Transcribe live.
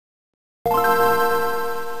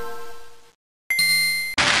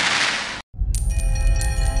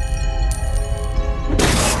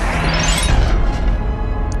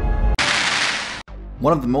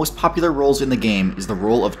One of the most popular roles in the game is the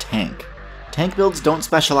role of tank. Tank builds don't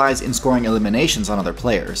specialize in scoring eliminations on other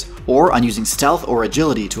players, or on using stealth or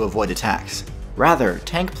agility to avoid attacks. Rather,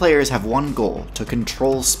 tank players have one goal: to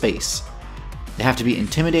control space. They have to be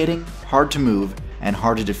intimidating, hard to move, and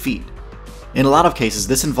hard to defeat. In a lot of cases,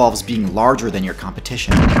 this involves being larger than your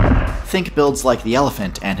competition. Think builds like the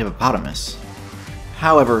elephant and hippopotamus.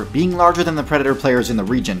 However, being larger than the predator players in the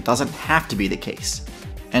region doesn't have to be the case.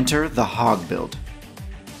 Enter the hog build.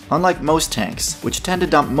 Unlike most tanks, which tend to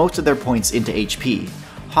dump most of their points into HP,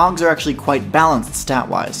 hogs are actually quite balanced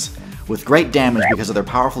stat-wise, with great damage because of their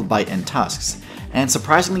powerful bite and tusks, and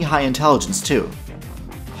surprisingly high intelligence too.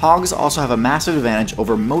 Hogs also have a massive advantage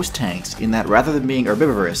over most tanks in that rather than being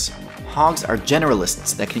herbivorous, hogs are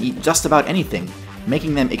generalists that can eat just about anything,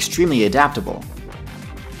 making them extremely adaptable.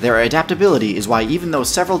 Their adaptability is why even though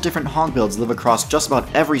several different hog builds live across just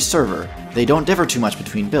about every server, they don't differ too much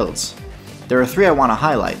between builds. There are three I want to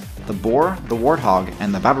highlight: the boar, the warthog,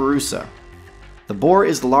 and the babirusa. The boar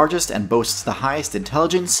is the largest and boasts the highest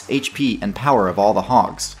intelligence, HP, and power of all the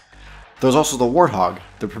hogs. There's also the warthog,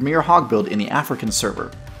 the premier hog build in the African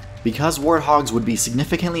server. Because warthogs would be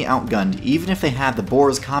significantly outgunned even if they had the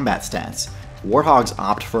boar's combat stats, warthogs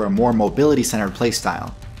opt for a more mobility-centered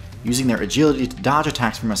playstyle, using their agility to dodge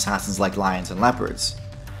attacks from assassins like lions and leopards.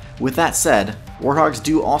 With that said, warthogs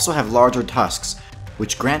do also have larger tusks,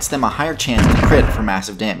 which grants them a higher chance to crit for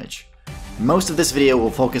massive damage. Most of this video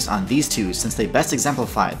will focus on these two since they best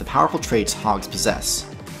exemplify the powerful traits hogs possess.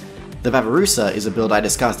 The babirusa is a build I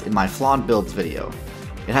discussed in my flawed builds video.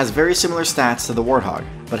 It has very similar stats to the warthog,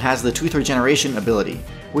 but has the tooth regeneration ability,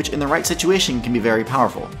 which in the right situation can be very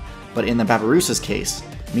powerful, but in the babirusa's case,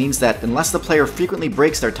 means that unless the player frequently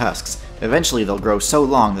breaks their tusks, eventually they'll grow so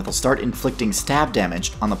long that they'll start inflicting stab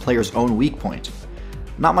damage on the player's own weak point.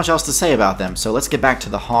 Not much else to say about them, so let's get back to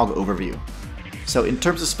the hog overview. So in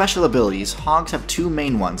terms of special abilities, hogs have two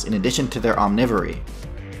main ones in addition to their omnivory.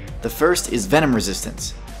 The first is venom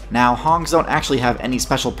resistance. Now, hogs don't actually have any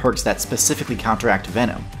special perks that specifically counteract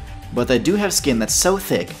venom, but they do have skin that's so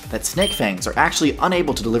thick that snake fangs are actually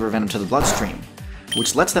unable to deliver venom to the bloodstream,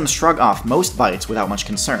 which lets them shrug off most bites without much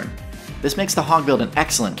concern. This makes the hog build an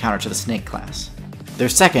excellent counter to the snake class. Their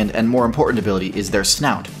second and more important ability is their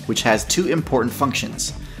snout, which has two important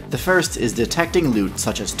functions. The first is detecting loot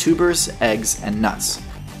such as tubers, eggs, and nuts.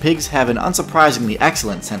 Pigs have an unsurprisingly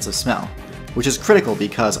excellent sense of smell, which is critical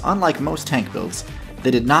because unlike most tank builds, they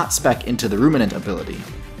did not spec into the ruminant ability.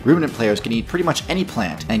 Ruminant players can eat pretty much any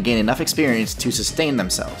plant and gain enough experience to sustain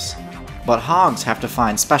themselves. But hogs have to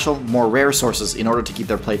find special, more rare sources in order to keep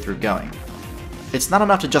their playthrough going. It's not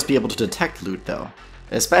enough to just be able to detect loot though,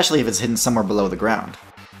 especially if it's hidden somewhere below the ground.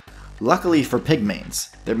 Luckily for pig mains,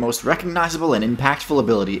 their most recognizable and impactful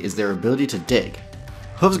ability is their ability to dig.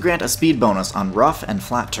 Hooves grant a speed bonus on rough and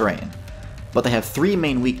flat terrain, but they have three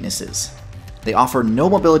main weaknesses. They offer no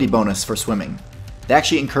mobility bonus for swimming, they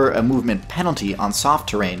actually incur a movement penalty on soft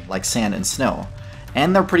terrain like sand and snow,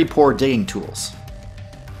 and they're pretty poor digging tools.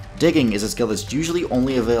 Digging is a skill that's usually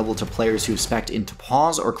only available to players who've spec'd into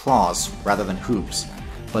paws or claws rather than hooves,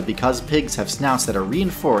 but because pigs have snouts that are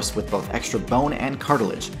reinforced with both extra bone and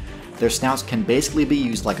cartilage, their snouts can basically be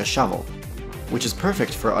used like a shovel, which is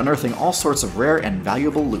perfect for unearthing all sorts of rare and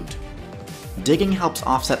valuable loot. Digging helps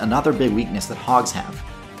offset another big weakness that hogs have: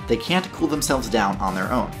 they can't cool themselves down on their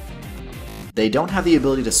own. They don't have the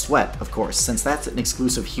ability to sweat, of course, since that's an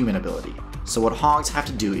exclusive human ability, so what hogs have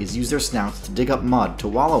to do is use their snouts to dig up mud to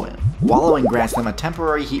wallow in. Wallowing grants them a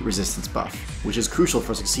temporary heat resistance buff, which is crucial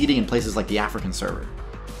for succeeding in places like the African server.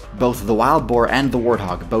 Both the wild boar and the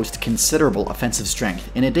warthog boast considerable offensive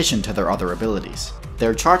strength in addition to their other abilities.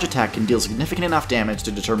 Their charge attack can deal significant enough damage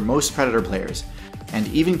to deter most predator players, and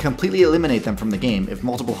even completely eliminate them from the game if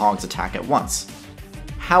multiple hogs attack at once.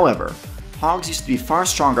 However, hogs used to be far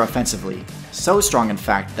stronger offensively, so strong in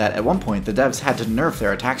fact that at one point the devs had to nerf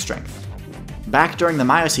their attack strength. Back during the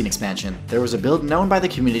Miocene expansion, there was a build known by the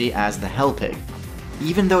community as the Hell Pig.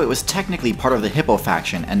 Even though it was technically part of the Hippo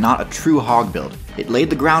faction and not a true hog build, it laid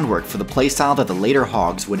the groundwork for the playstyle that the later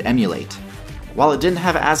hogs would emulate. While it didn't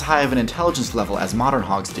have as high of an intelligence level as modern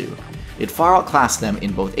hogs do, it far outclassed them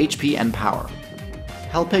in both HP and power.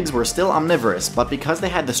 Hell Pigs were still omnivorous, but because they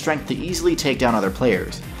had the strength to easily take down other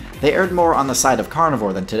players, they erred more on the side of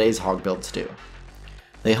carnivore than today's hog builds do.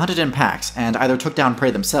 They hunted in packs, and either took down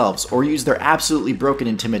prey themselves, or used their absolutely broken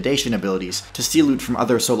intimidation abilities to steal loot from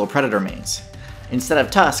other solo predator mains. Instead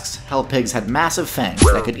of tusks, Hell Pigs had massive fangs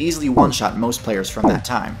that could easily one-shot most players from that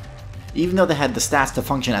time. Even though they had the stats to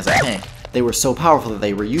function as a tank, they were so powerful that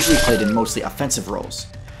they were usually played in mostly offensive roles.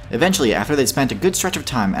 Eventually, after they'd spent a good stretch of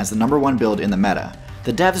time as the #1 build in the meta,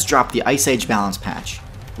 the devs dropped the Ice Age balance patch.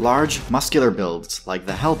 Large, muscular builds, like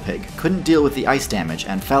the Hell Pig, couldn't deal with the ice damage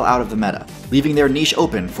and fell out of the meta, leaving their niche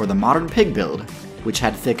open for the modern Pig build, which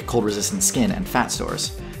had thick, cold-resistant skin and fat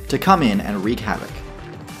stores, to come in and wreak havoc.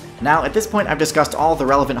 Now, at this point I've discussed all the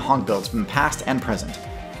relevant honk builds from past and present,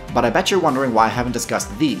 but I bet you're wondering why I haven't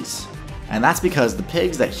discussed these. And that's because the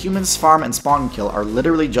pigs that humans farm and spawn kill are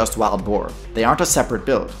literally just wild boar. They aren't a separate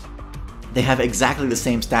build. They have exactly the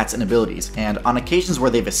same stats and abilities, and on occasions where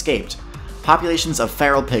they've escaped, populations of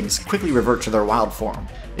feral pigs quickly revert to their wild form.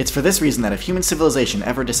 It's for this reason that if human civilization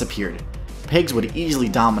ever disappeared, pigs would easily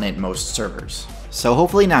dominate most servers. So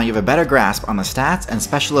hopefully now you have a better grasp on the stats and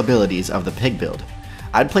special abilities of the pig build.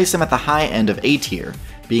 I'd place them at the high end of A tier,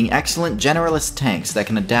 being excellent generalist tanks that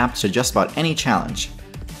can adapt to just about any challenge.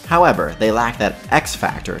 However, they lack that X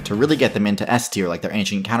factor to really get them into S tier like their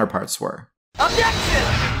ancient counterparts were. Objection!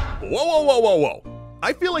 Whoa.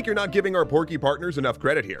 I feel like you're not giving our porky partners enough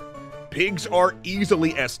credit here. Pigs are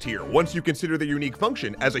easily S tier once you consider their unique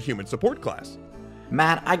function as a human support class.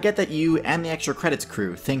 Matt, I get that you and the extra credits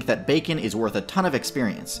crew think that bacon is worth a ton of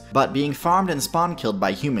experience, but being farmed and spawn killed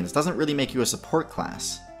by humans doesn't really make you a support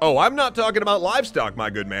class. Oh, I'm not talking about livestock, my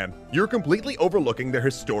good man. You're completely overlooking their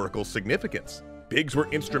historical significance. Pigs were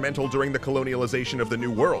instrumental during the colonialization of the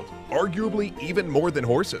New World, arguably even more than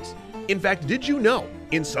horses. In fact, did you know,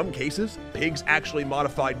 in some cases, pigs actually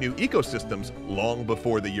modified new ecosystems long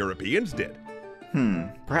before the Europeans did?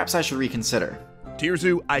 Perhaps I should reconsider.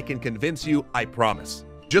 Tirzu, I can convince you, I promise.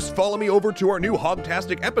 Just follow me over to our new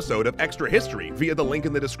Hogtastic episode of Extra History via the link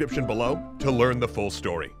in the description below to learn the full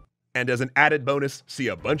story. And as an added bonus, see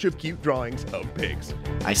a bunch of cute drawings of pigs.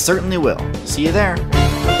 I certainly will. See you there.